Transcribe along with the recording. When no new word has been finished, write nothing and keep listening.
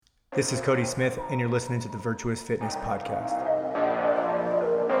This is Cody Smith, and you're listening to the Virtuous Fitness Podcast.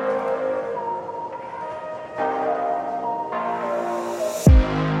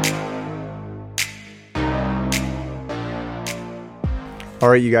 All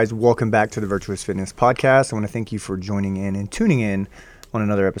right, you guys, welcome back to the Virtuous Fitness Podcast. I want to thank you for joining in and tuning in on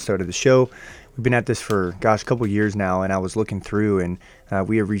another episode of the show. We've been at this for, a couple years now, and I was looking through, and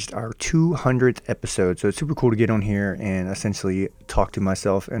we have reached our 200th episode. So it's super cool to get on here and essentially talk to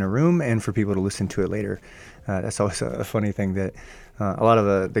myself in a room and for people to listen to it later. That's always a funny thing that a lot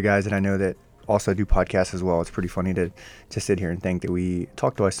of the guys that I know that also do podcasts as well, it's pretty funny to sit here and think that we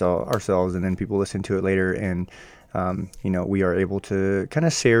talk to ourselves and then people listen to it later, and we are able to kind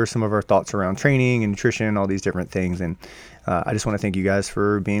of share some of our thoughts around training and nutrition, all these different things. And I just want to thank you guys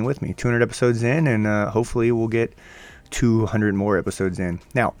for being with me. 200 episodes in, and hopefully we'll get 200 more episodes in.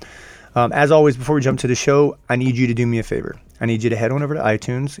 Now, as always, before we jump to the show, I need you to do me a favor. I need you to head on over to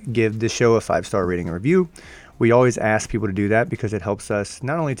iTunes, give this show a 5-star rating and review. We always ask people to do that because it helps us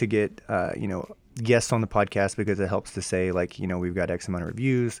not only to get, guests on the podcast, because it helps to say, we've got X amount of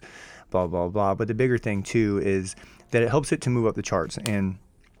reviews, blah, blah, blah. But the bigger thing, too, is that it helps it to move up the charts. And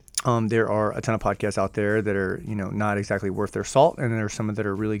there are a ton of podcasts out there that are, not exactly worth their salt. And there are some that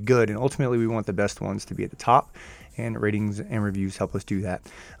are really good. And ultimately, we want the best ones to be at the top. And ratings and reviews help us do that.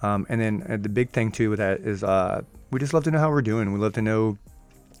 And then the big thing, too, with that is we just love to know how we're doing. We love to know,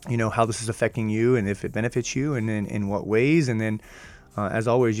 how this is affecting you and if it benefits you and then in what ways. And then, as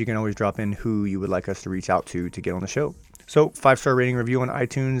always, you can always drop in who you would like us to reach out to get on the show. So 5-star rating review on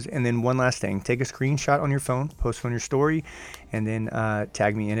iTunes. And then one last thing, take a screenshot on your phone, post it on your story, and then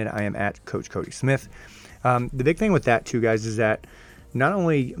tag me in it. I am at Coach Cody Smith. The big thing with that too, guys, is that not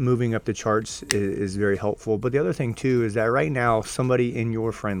only moving up the charts is very helpful, but the other thing too is that right now, somebody in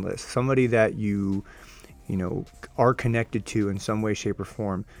your friend list, somebody that you are connected to in some way, shape, or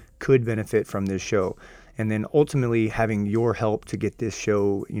form could benefit from this show. And then ultimately having your help to get this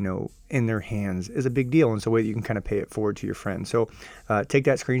show, in their hands is a big deal. And so a way that you can kind of pay it forward to your friends. So take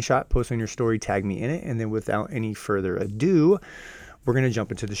that screenshot, post on your story, tag me in it. And then without any further ado, we're going to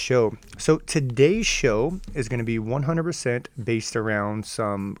jump into the show. So today's show is going to be 100% based around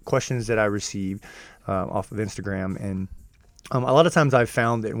some questions that I received off of Instagram. And a lot of times I've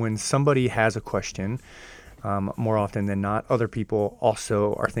found that when somebody has a question, more often than not, other people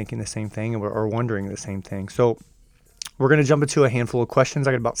also are thinking the same thing and are wondering the same thing. So we're going to jump into a handful of questions.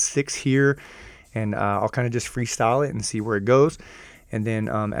 I got about 6 here, and I'll kind of just freestyle it and see where it goes. And then,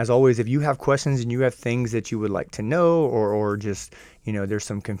 as always, if you have questions and you have things that you would like to know, or just, there's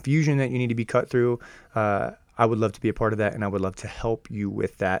some confusion that you need to be cut through, I would love to be a part of that, and I would love to help you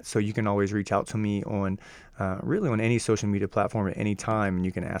with that. So you can always reach out to me on really on any social media platform at any time, and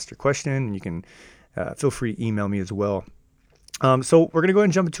you can ask your question, and you can feel free to email me as well. So we're going to go ahead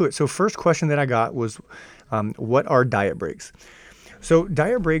and jump into it. So first question that I got was, what are diet breaks? So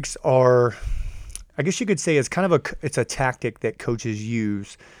diet breaks are, I guess you could say, it's a tactic that coaches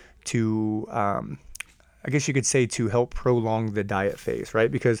use to, to help prolong the diet phase, right?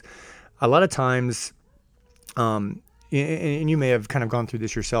 Because a lot of times, and you may have kind of gone through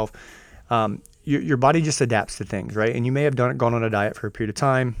this yourself, your body just adapts to things, right? And you may have gone on a diet for a period of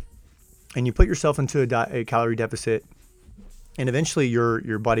time, and you put yourself into a calorie deficit, and eventually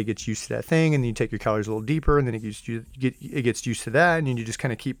your body gets used to that thing, and then you take your calories a little deeper, and then it gets used to that, and you just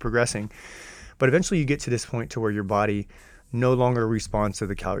kind of keep progressing. But eventually you get to this point to where your body no longer responds to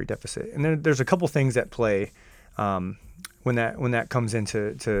the calorie deficit. And then there's a couple things at play when that comes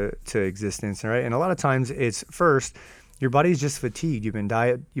into existence, right? And a lot of times it's first, your body's just fatigued. You've been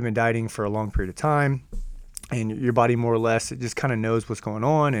dieting for a long period of time, and your body more or less, it just kind of knows what's going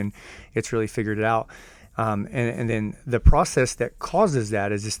on, and it's really figured it out. And then the process that causes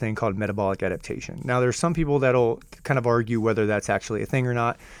that is this thing called metabolic adaptation. Now, there's some people that'll kind of argue whether that's actually a thing or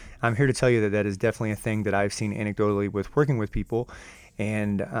not. I'm here to tell you that is definitely a thing that I've seen anecdotally with working with people.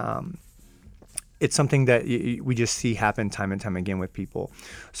 And it's something that we just see happen time and time again with people.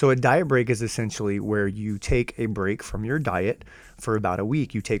 So a diet break is essentially where you take a break from your diet for about a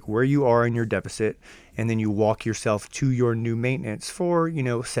week. You take where you are in your deficit, and then you walk yourself to your new maintenance for,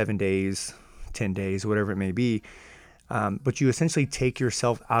 7 days, 10 days, whatever it may be. But you essentially take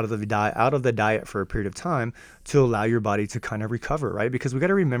yourself out of the diet for a period of time to allow your body to kind of recover, right? Because we got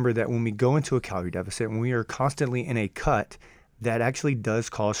to remember that when we go into a calorie deficit, when we are constantly in a cut, that actually does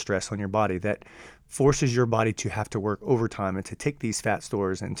cause stress on your body. That forces your body to have to work overtime and to take these fat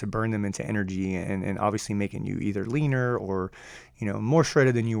stores and to burn them into energy, and obviously making you either leaner or, more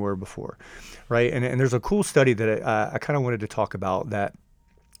shredded than you were before, right? And there's a cool study that I kind of wanted to talk about that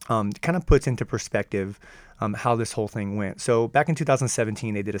kind of puts into perspective how this whole thing went. So back in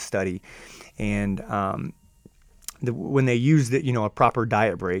 2017, they did a study, and when they used a proper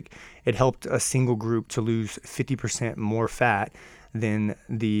diet break, it helped a single group to lose 50% more fat than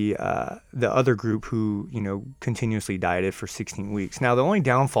the other group who continuously dieted for 16 weeks. Now, the only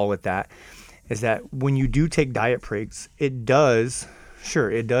downfall with that is that when you do take diet breaks, it does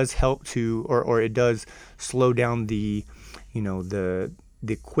help to, or it does slow down the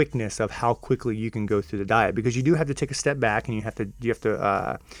quickness of how quickly you can go through the diet, because you do have to take a step back and you have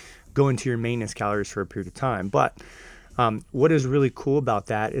to go into your maintenance calories for a period of time. But what is really cool about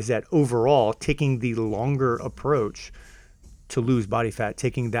that is that overall, taking the longer approach to lose body fat,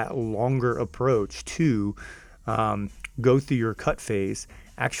 taking that longer approach to go through your cut phase,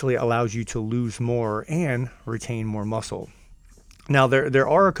 actually allows you to lose more and retain more muscle. Now, there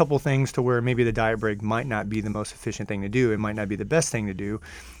are a couple things to where maybe the diet break might not be the most efficient thing to do. It might not be the best thing to do.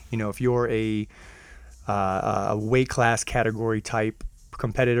 If you're a weight class category type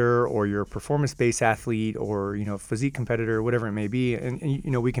competitor, or you're a performance-based athlete, or physique competitor, whatever it may be, and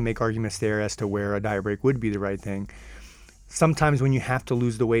we can make arguments there as to where a diet break would be the right thing. Sometimes when you have to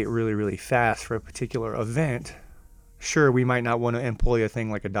lose the weight really, really fast for a particular event, sure, we might not want to employ a thing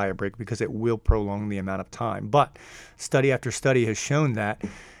like a diet break because it will prolong the amount of time. But study after study has shown that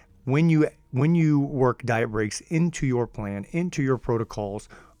when you work diet breaks into your plan, into your protocols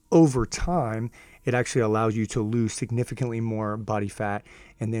over time, it actually allows you to lose significantly more body fat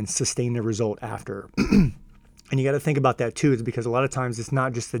and then sustain the result after. And you got to think about that too, is because a lot of times it's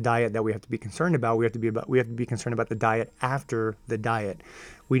not just the diet that we have to be concerned about. We have to be concerned about the diet after the diet.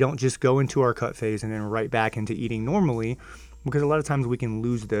 We don't just go into our cut phase and then right back into eating normally, because a lot of times we can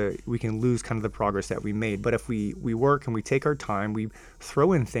lose kind of the progress that we made. But if we work and we take our time, we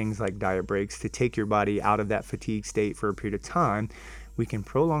throw in things like diet breaks to take your body out of that fatigue state for a period of time, we can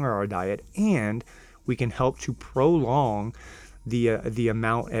prolong our diet, and we can help to prolong the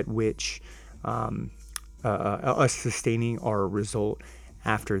amount at which us sustaining our result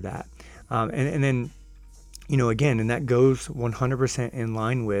after that. And then, again, and that goes 100% in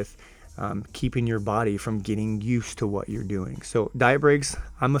line with keeping your body from getting used to what you're doing. So diet breaks,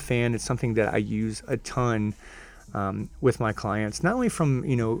 I'm a fan. It's something that I use a ton with my clients, not only from,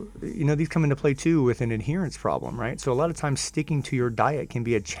 these come into play too with an adherence problem, right? So a lot of times sticking to your diet can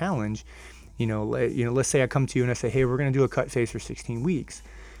be a challenge. Let's say I come to you and I say, hey, we're going to do a cut phase for 16 weeks.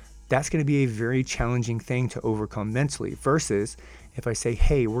 That's going to be a very challenging thing to overcome mentally, versus if I say,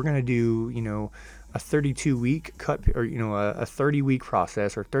 hey, we're going to do, a 32-week cut, or, a 30-week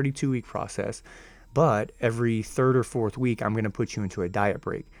process or 32-week process, but every third or fourth week, I'm going to put you into a diet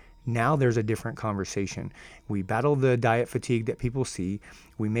break. Now there's a different conversation. We battle the diet fatigue that people see.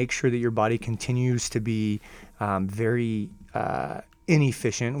 We make sure that your body continues to be very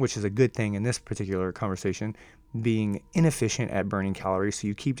inefficient, which is a good thing in this particular conversation, being inefficient at burning calories. So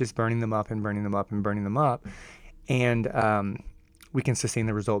you keep just burning them up and burning them up and burning them up. And we can sustain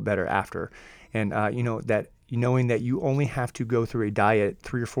the result better after. And, knowing that you only have to go through a diet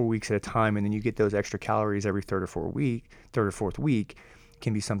 3 or 4 weeks at a time, and then you get those extra calories every third or fourth week,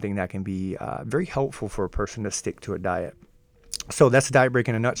 can be something that can be very helpful for a person to stick to a diet. So that's a diet break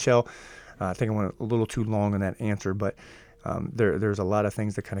in a nutshell. I think I went a little too long on that answer, but there's a lot of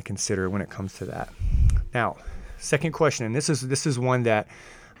things to kind of consider when it comes to that. Now, second question, and this is one that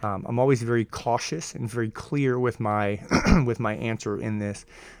I'm always very cautious and very clear with my with my answer in this,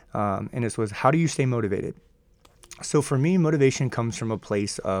 and this was, how do you stay motivated? So for me, motivation comes from a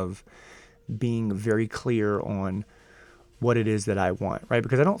place of being very clear on what it is that I want, right?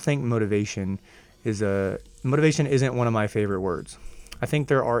 Because I don't think motivation isn't one of my favorite words. I think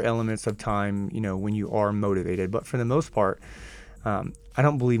there are elements of time, when you are motivated, but for the most part, I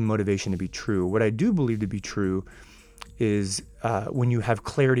don't believe motivation to be true. What I do believe to be true is when you have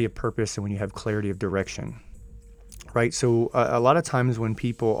clarity of purpose and when you have clarity of direction, right? So a lot of times when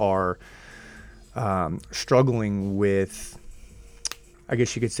people are struggling with, I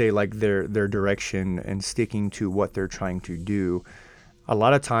guess you could say, like their direction and sticking to what they're trying to do, a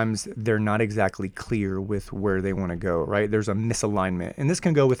lot of times they're not exactly clear with where they want to go, right? There's a misalignment, and this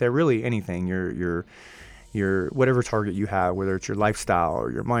can go with really anything, your whatever target you have, whether it's your lifestyle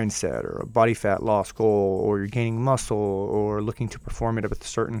or your mindset or a body fat loss goal, or you're gaining muscle or looking to perform at a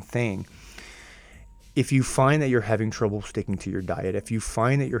certain thing. If you find that you're having trouble sticking to your diet, if you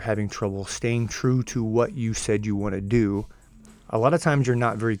find that you're having trouble staying true to what you said you want to do, a lot of times you're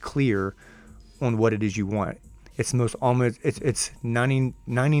not very clear on what it is you want. It's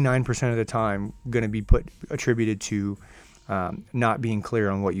 99% of the time going to be attributed to not being clear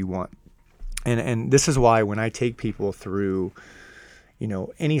on what you want. And this is why when I take people through,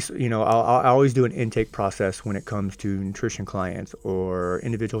 I always do an intake process when it comes to nutrition clients or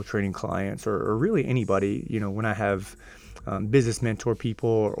individual training clients or really anybody, when I have business mentor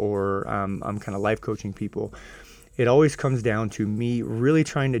people or I'm kind of life coaching people. It always comes down to me really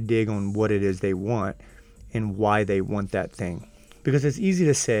trying to dig on what it is they want and why they want that thing. Because it's easy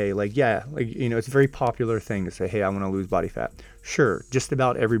to say, it's a very popular thing to say, hey, I want to lose body fat. Sure, just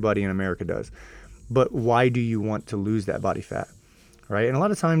about everybody in America does. But why do you want to lose that body fat? Right? And a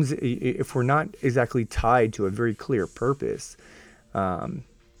lot of times, if we're not exactly tied to a very clear purpose, then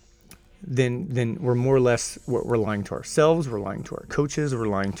we're more or less, we're lying to ourselves, we're lying to our coaches, we're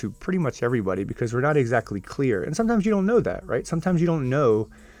lying to pretty much everybody because we're not exactly clear. And sometimes you don't know that, right? Sometimes you don't know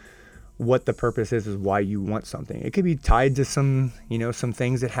what the purpose is why you want something. It could be tied to some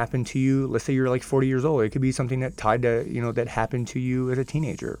things that happened to you. Let's say you're like 40 years old. It could be something that tied to, that happened to you as a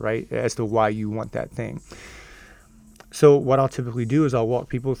teenager, right? As to why you want that thing. So what I'll typically do is I'll walk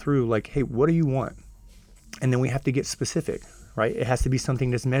people through like, hey, what do you want? And then we have to get specific, right? It has to be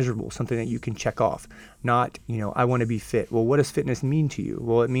something that's measurable, something that you can check off. Not, I want to be fit. Well, what does fitness mean to you?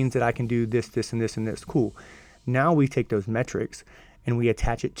 Well, it means that I can do this, this, and this, and this. Cool. Now we take those metrics and we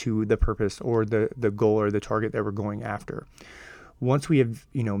attach it to the purpose or the goal or the target that we're going after. Once we have,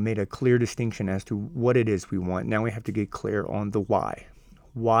 made a clear distinction as to what it is we want, now we have to get clear on the why.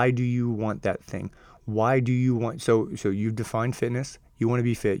 Why do you want that thing? Why do you want, so you've defined fitness, you want to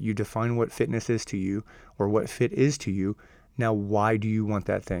be fit, you define what fitness is to you or what fit is to you. Now, why do you want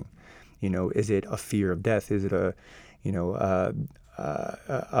that thing? Is it a fear of death? Is it a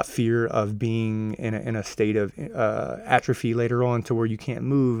fear of being in a state of atrophy later on to where you can't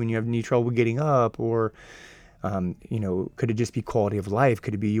move and you have any trouble getting up? Or, could it just be quality of life?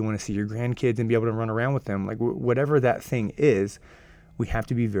 Could it be you want to see your grandkids and be able to run around with them? Like whatever that thing is, we have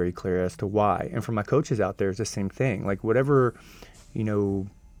to be very clear as to why. And for my coaches out there, it's the same thing. Like whatever,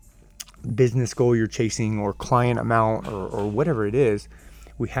 business goal you're chasing or client amount or whatever it is,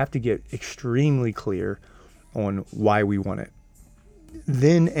 we have to get extremely clear on why we want it.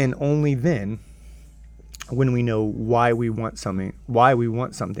 Then and only then, when we know why we want something,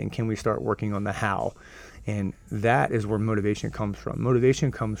 can we start working on the how. And that is where motivation comes from.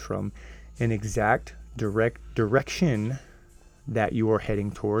 Motivation comes from an exact direct direction that you are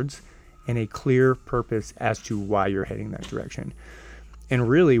heading towards and a clear purpose as to why you're heading that direction. And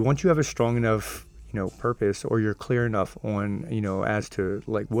really, once you have a strong enough, purpose, or you're clear enough on, as to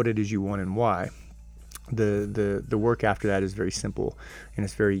like what it is you want and why, the work after that is very simple and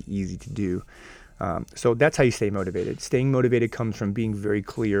it's very easy to do. So that's how you stay motivated. Staying motivated comes from being very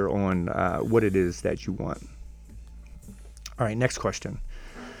clear on what it is that you want. All right, next question.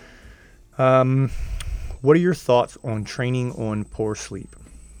 What are your thoughts on training on poor sleep?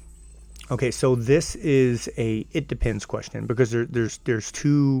 Okay, so this is it depends question because there's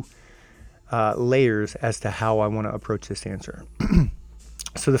two layers as to how I want to approach this answer.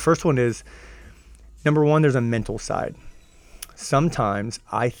 So the first one is, number one, there's a mental side. Sometimes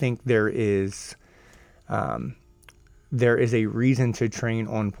I think there is a reason to train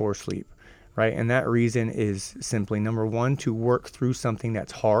on poor sleep, right? And that reason is simply, number one, to work through something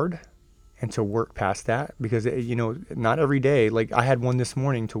that's hard and to work past that, because not every day. Like I had one this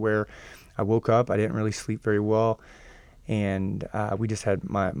morning to where I woke up, I didn't really sleep very well, and we just had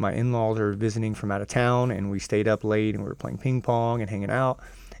my in-laws are visiting from out of town, and we stayed up late and we were playing ping pong and hanging out,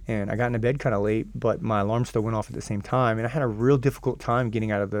 and I got into bed kind of late, but my alarm still went off at the same time, and I had a real difficult time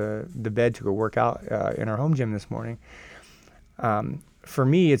getting out of the bed to go work out in our home gym this morning. For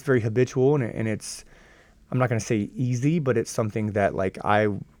me, it's very habitual, and it's, I'm not going to say easy, but it's something that like I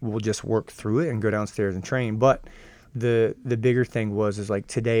will just work through it and go downstairs and train. But the bigger thing is like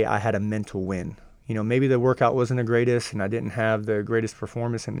today I had a mental win. Maybe the workout wasn't the greatest and I didn't have the greatest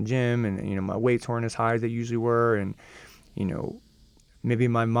performance in the gym, and my weights weren't as high as they usually were, and maybe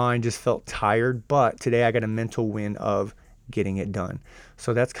my mind just felt tired, but today I got a mental win of getting it done.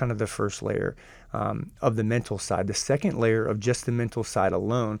 So that's kind of the first layer of the mental side. The second layer of just the mental side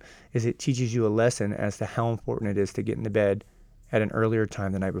alone is it teaches you a lesson as to how important it is to get into bed at an earlier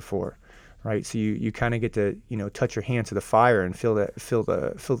time the night before, right? So you kind of get to touch your hand to the fire and feel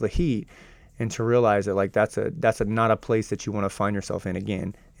the heat, and to realize that like that's not a place that you want to find yourself in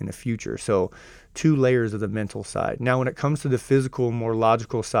again in the future. So two layers of the mental side. Now, when it comes to the physical, more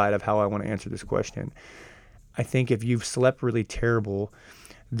logical side of how I want to answer this question, I think if you've slept really terrible,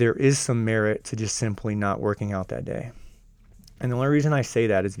 there is some merit to just simply not working out that day. And the only reason I say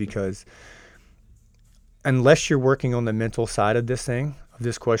that is because unless you're working on the mental side of this thing, of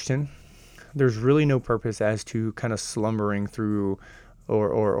this question, there's really no purpose as to kind of slumbering through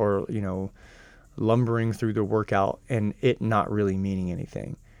or lumbering through the workout and it not really meaning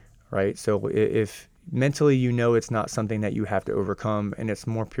anything, right? So if mentally it's not something that you have to overcome, and it's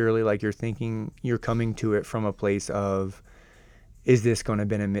more purely like you're coming to it from a place of, is this going to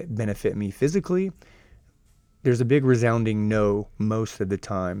benefit me physically? There's a big resounding no most of the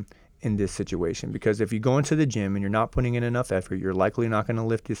time in this situation, because if you go into the gym and you're not putting in enough effort, you're likely not going to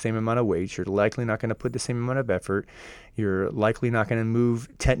lift the same amount of weights. You're likely not going to put the same amount of effort. You're likely not going to move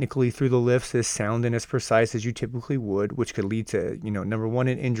technically through the lifts as sound and as precise as you typically would, which could lead to, number one,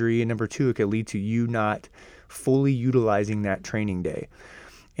 an injury, and number two, it could lead to you not fully utilizing that training day.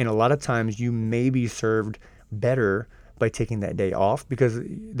 And a lot of times you may be served better by taking that day off, because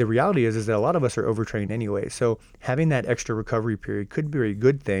the reality is that a lot of us are overtrained anyway. So having that extra recovery period could be a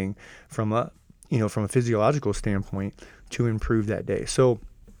good thing from a physiological standpoint to improve that day. So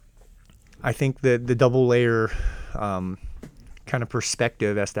I think that the double layer kind of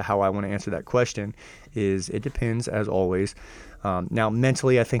perspective as to how I want to answer that question is, it depends, as always. Now,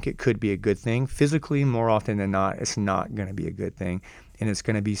 mentally, I think it could be a good thing. Physically, more often than not, it's not going to be a good thing, and it's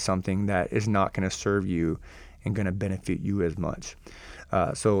going to be something that is not going to serve you and going to benefit you as much.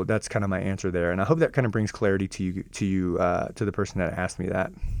 So that's kind of my answer there. And I hope that kind of brings clarity to the person that asked me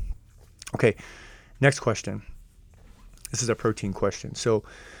that. Okay. Next question. This is a protein question. So,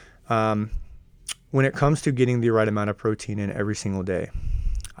 when it comes to getting the right amount of protein in every single day,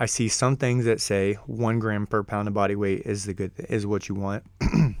 I see some things that say 1 gram per pound of body weight is what you want.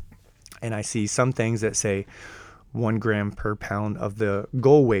 And I see some things that say 1 gram per pound of the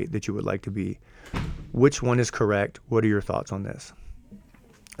goal weight that you would like to be. Which one is correct? What are your thoughts on this?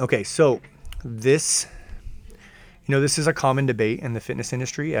 Okay, so this is a common debate in the fitness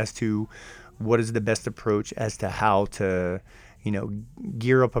industry as to what is the best approach as to how to,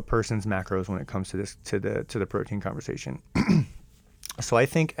 gear up a person's macros when it comes to this, to the protein conversation. So I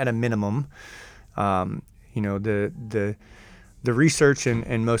think at a minimum, the research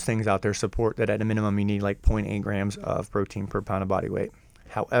and most things out there support that at a minimum you need like 0.8 grams of protein per pound of body weight.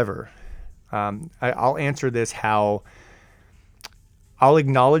 However, I'll answer this how I'll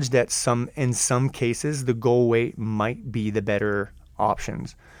acknowledge that in some cases, the goal weight might be the better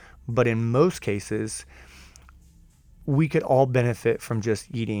options. But in most cases, we could all benefit from just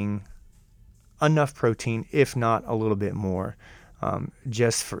eating enough protein, if not a little bit more,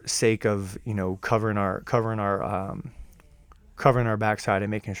 just for sake of, covering our backside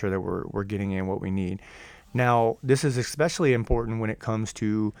and making sure that we're getting in what we need. Now, this is especially important when it comes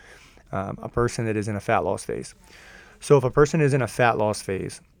to a person that is in a fat loss phase. So if a person is in a fat loss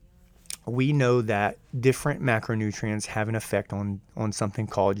phase, we know that different macronutrients have an effect on something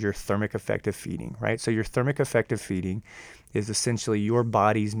called your thermic effective feeding, right? So your thermic effective feeding is essentially your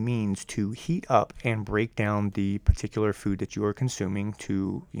body's means to heat up and break down the particular food that you are consuming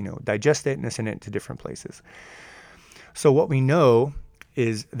to, digest it and send it to different places. So what we know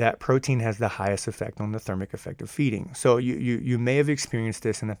is that protein has the highest effect on the thermic effect of feeding. So you may have experienced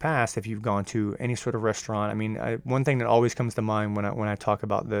this in the past if you've gone to any sort of restaurant. I mean, one thing that always comes to mind when I talk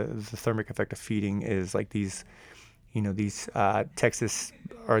about the thermic effect of feeding is like these Texas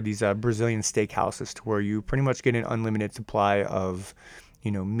or these Brazilian steakhouses, to where you pretty much get an unlimited supply of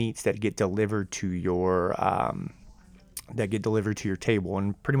meats that get delivered to your table,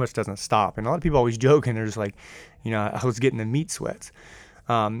 and pretty much doesn't stop. And a lot of people always joke, and they're just like, I was getting the meat sweats.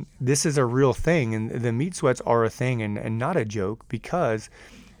 This is a real thing, and the meat sweats are a thing and not a joke, because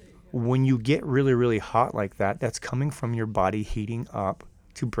when you get really, really hot like that, that's coming from your body heating up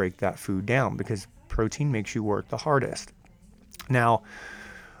to break that food down, because protein makes you work the hardest. Now,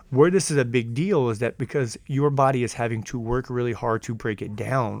 where this is a big deal is that because your body is having to work really hard to break it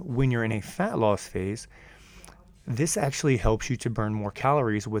down when you're in a fat loss phase, this actually helps you to burn more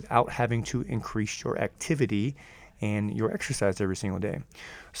calories without having to increase your activity and your exercise every single day.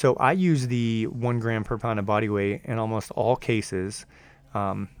 So I use the 1 gram per pound of body weight in almost all cases,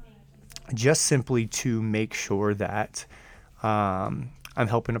 just simply to make sure that I'm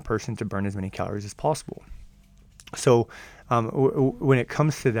helping a person to burn as many calories as possible. So when it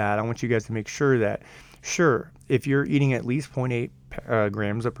comes to that, I want you guys to make sure that, sure, if you're eating at least 0.8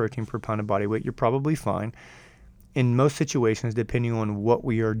 grams of protein per pound of body weight, you're probably fine. In most situations, depending on what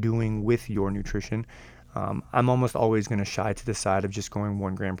we are doing with your nutrition, I'm almost always going to shy to the side of just going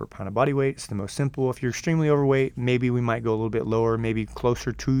 1 gram per pound of body weight. It's the most simple. If you're extremely overweight, maybe we might go a little bit lower, maybe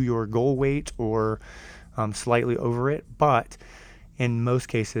closer to your goal weight or slightly over it. But in most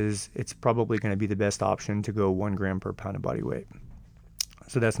cases, it's probably going to be the best option to go 1 gram per pound of body weight.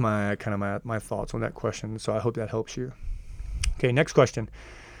 So that's my thoughts on that question. So I hope that helps you. Okay, next question.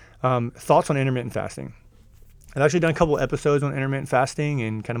 Thoughts on intermittent fasting. I've actually done a couple episodes on intermittent fasting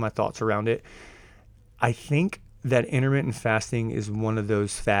and kind of my thoughts around it. I think that intermittent fasting is one of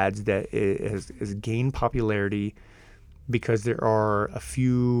those fads that has gained popularity because there are a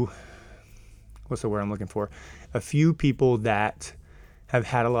few, what's the word I'm looking for? A few people that have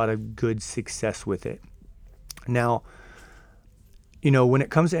had a lot of good success with it. Now, when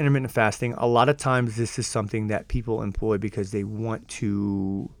it comes to intermittent fasting, a lot of times this is something that people employ because they want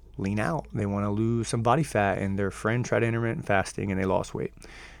to lean out. They want to lose some body fat, and their friend tried intermittent fasting and they lost weight.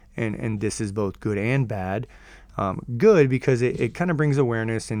 And this is both good and bad. Good because it kind of brings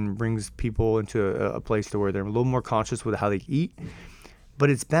awareness and brings people into a place to where they're a little more conscious with how they eat. But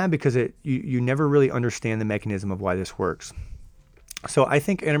it's bad because you never really understand the mechanism of why this works. So I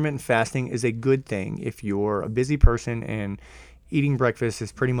think intermittent fasting is a good thing if you're a busy person and eating breakfast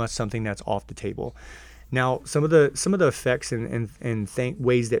is pretty much something that's off the table. Now, some of the effects and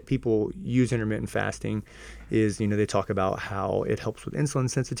ways that people use intermittent fasting is, they talk about how it helps with insulin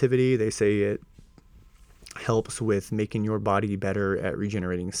sensitivity. They say it helps with making your body better at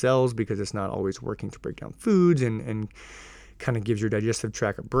regenerating cells because it's not always working to break down foods and kind of gives your digestive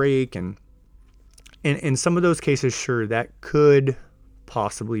tract a break. And in some of those cases, sure, that could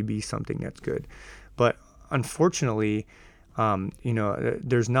possibly be something that's good. But unfortunately,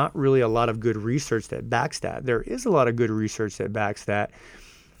 there's not really a lot of good research that backs that. There is a lot of good research that backs that.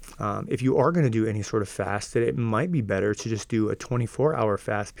 If you are going to do any sort of fast, that it might be better to just do a 24-hour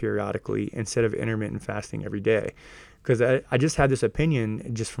fast periodically instead of intermittent fasting every day. Because I just had this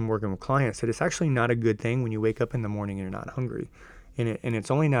opinion just from working with clients that it's actually not a good thing when you wake up in the morning and you're not hungry. And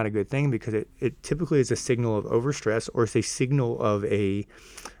it's only not a good thing because it typically is a signal of overstress, or it's a signal of a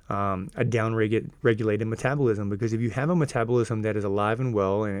down-regulated metabolism. Because if you have a metabolism that is alive and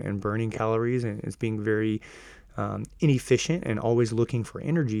well and burning calories and it's being very inefficient and always looking for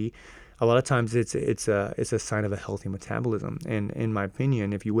energy, a lot of times it's a sign of a healthy metabolism. And in my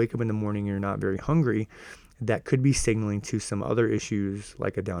opinion, if you wake up in the morning and you're not very hungry, that could be signaling to some other issues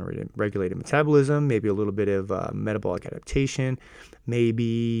like a down-regulated metabolism, maybe a little bit of metabolic adaptation,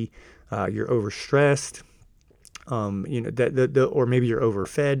 maybe you're overstressed, or maybe you're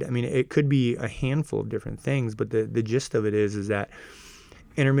overfed. I mean, it could be a handful of different things, but the gist of it is that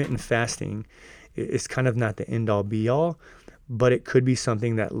intermittent fasting is kind of not the end-all be-all, but it could be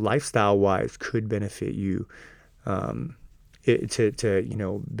something that lifestyle-wise could benefit you.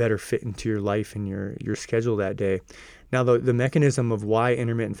 To better fit into your life and your schedule that day. Now, the mechanism of why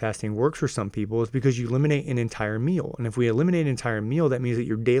intermittent fasting works for some people is because you eliminate an entire meal. And if we eliminate an entire meal, that means that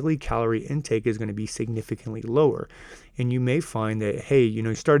your daily calorie intake is going to be significantly lower. And you may find that, hey,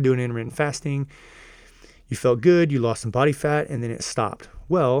 you started doing intermittent fasting, you felt good, you lost some body fat, and then it stopped.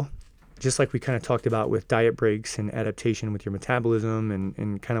 Well, just like we kind of talked about with diet breaks and adaptation with your metabolism,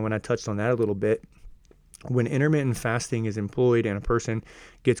 and kind of when I touched on that a little bit, when intermittent fasting is employed and a person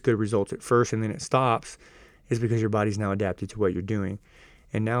gets good results at first and then it stops, is because your body's now adapted to what you're doing.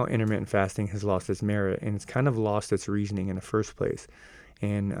 And now intermittent fasting has lost its merit and it's kind of lost its reasoning in the first place.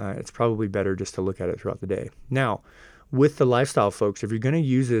 And it's probably better just to look at it throughout the day. Now, with the lifestyle folks, if you're going to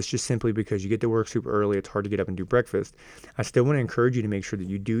use this just simply because you get to work super early, it's hard to get up and do breakfast, I still want to encourage you to make sure that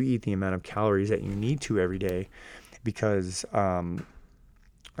you do eat the amount of calories that you need to every day, because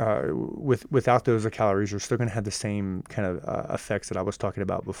without those calories, you're still going to have the same kind of effects that I was talking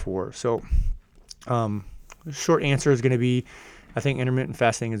about before. So, short answer is going to be, I think intermittent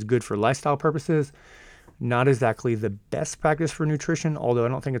fasting is good for lifestyle purposes. Not exactly the best practice for nutrition, although I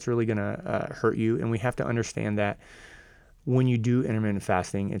don't think it's really going to hurt you. And we have to understand that when you do intermittent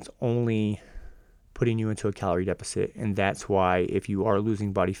fasting, it's only putting you into a calorie deficit. And that's why, if you are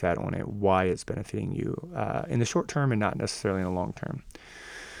losing body fat on it, why it's benefiting you in the short term and not necessarily in the long term.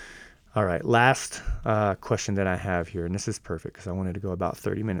 All right, last question that I have here, and this is perfect because I wanted to go about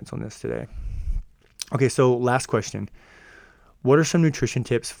 30 minutes on this today. Okay, so last question. What are some nutrition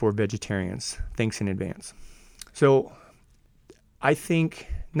tips for vegetarians? Thanks in advance. So I think,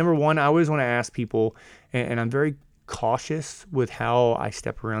 number one, I always want to ask people, and I'm very cautious with how I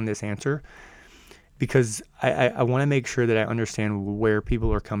step around this answer, because I want to make sure that I understand where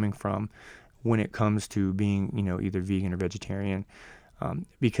people are coming from when it comes to being, either vegan or vegetarian.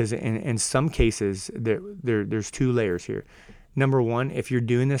 Because in some cases, there's two layers here. Number one, if you're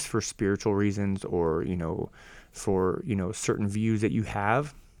doing this for spiritual reasons or, for, certain views that you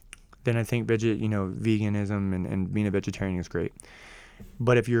have, then I think veganism and being a vegetarian is great.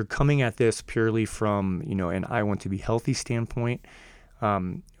 But if you're coming at this purely from, an I want to be healthy standpoint,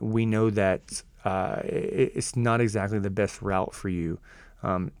 we know that it's not exactly the best route for you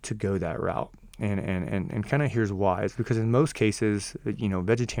to go that route. And kind of here's why. It's because in most cases,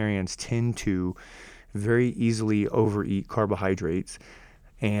 vegetarians tend to very easily overeat carbohydrates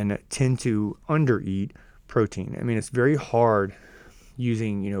and tend to undereat protein. I mean, it's very hard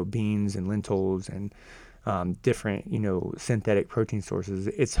using, beans and lentils and different, synthetic protein sources.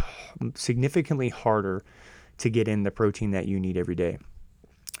 It's significantly harder to get in the protein that you need every day.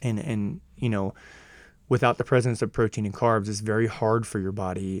 And without the presence of protein and carbs, it's very hard for your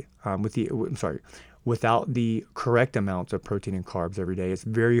body, without the correct amounts of protein and carbs every day, it's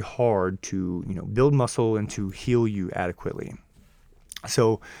very hard to, build muscle and to heal you adequately.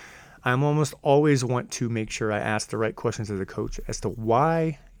 So I'm almost always want to make sure I ask the right questions as a coach as to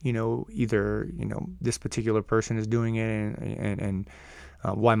why, either, this particular person is doing it and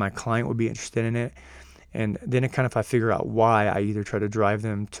why my client would be interested in it. And then if I figure out why, I either try to drive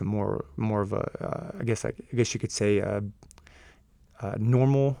them to more of a, I guess you could say a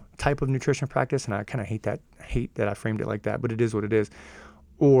normal type of nutrition practice. And I kind of hate that I framed it like that, but it is what it is.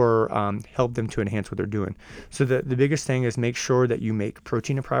 Or help them to enhance what they're doing. So the biggest thing is make sure that you make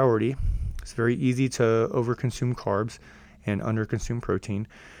protein a priority. It's very easy to overconsume carbs and underconsume protein.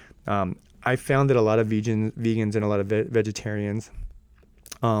 I found that a lot of vegans and a lot of vegetarians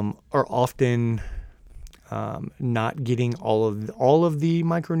are often not getting all of the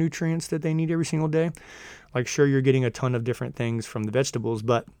micronutrients that they need every single day. Like, sure, you're getting a ton of different things from the vegetables,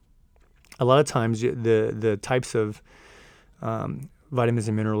 but a lot of times the types of vitamins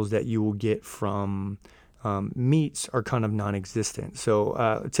and minerals that you will get from meats are kind of non-existent.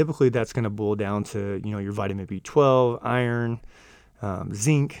 So typically that's going to boil down to, your vitamin B12, iron,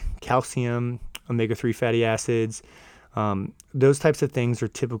 zinc, calcium, omega-3 fatty acids. Those types of things are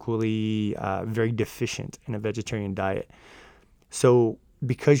typically very deficient in a vegetarian diet. So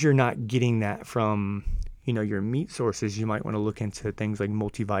because you're not getting that from, your meat sources, you might want to look into things like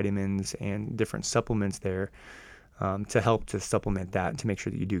multivitamins and different supplements there to help to supplement that and to make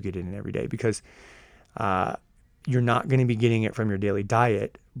sure that you do get it in every day, because you're not going to be getting it from your daily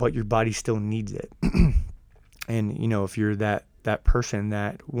diet, but your body still needs it. And, if you're that person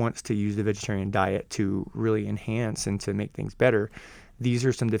that wants to use the vegetarian diet to really enhance and to make things better, these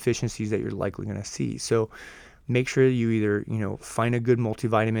are some deficiencies that you're likely going to see. So make sure you either, find a good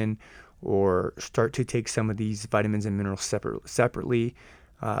multivitamin or start to take some of these vitamins and minerals separately.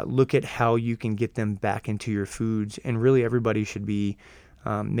 Look at how you can get them back into your foods. And really everybody should be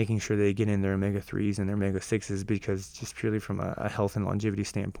making sure they get in their omega-3s and their omega-6s, because just purely from a health and longevity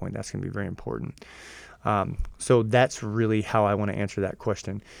standpoint, that's going to be very important. So that's really how I want to answer that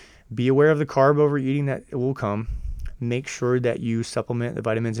question. Be aware of the carb overeating that it will come. Make sure that you supplement the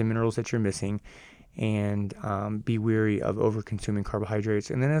vitamins and minerals that you're missing, and be wary of over-consuming carbohydrates.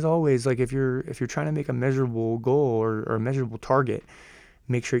 And then, as always, like if you're trying to make a measurable goal or a measurable target,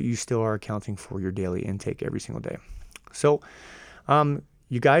 make sure you still are accounting for your daily intake every single day. So,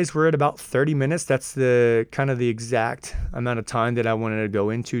 you guys, we're at about 30 minutes. That's the kind of the exact amount of time that I wanted to go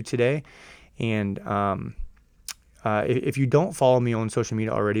into today. And if you don't follow me on social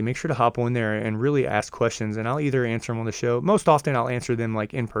media already, make sure to hop on there and really ask questions, and I'll either answer them on the show. Most often I'll answer them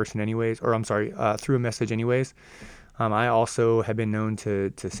like in person anyways, through a message anyways. I also have been known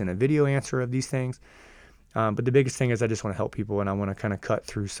to send a video answer of these things. But the biggest thing is I just want to help people, and I want to kind of cut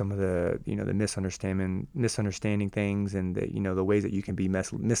through some of the, the misunderstanding things, and the ways that you can be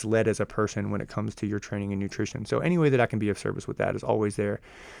misled as a person when it comes to your training and nutrition. So any way that I can be of service with that is always there.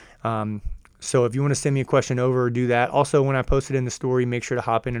 So if you want to send me a question over, do that. Also, when I post it in the story, make sure to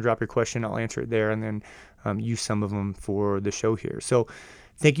hop in and drop your question. I'll answer it there, and then use some of them for the show here. So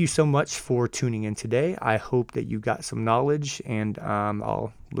thank you so much for tuning in today. I hope that you got some knowledge, and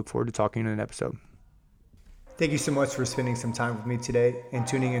I'll look forward to talking in an episode. Thank you so much for spending some time with me today and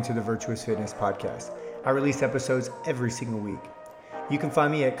tuning into the Virtuous Fitness Podcast. I release episodes every single week. You can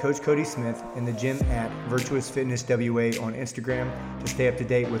find me at Coach Cody Smith in the gym at Virtuous Fitness WA on Instagram to stay up to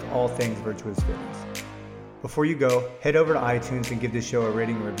date with all things Virtuous Fitness. Before you go, head over to iTunes and give this show a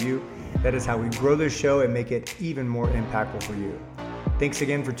rating and review. That is how we grow this show and make it even more impactful for you. Thanks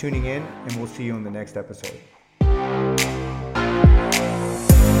again for tuning in, and we'll see you on the next episode.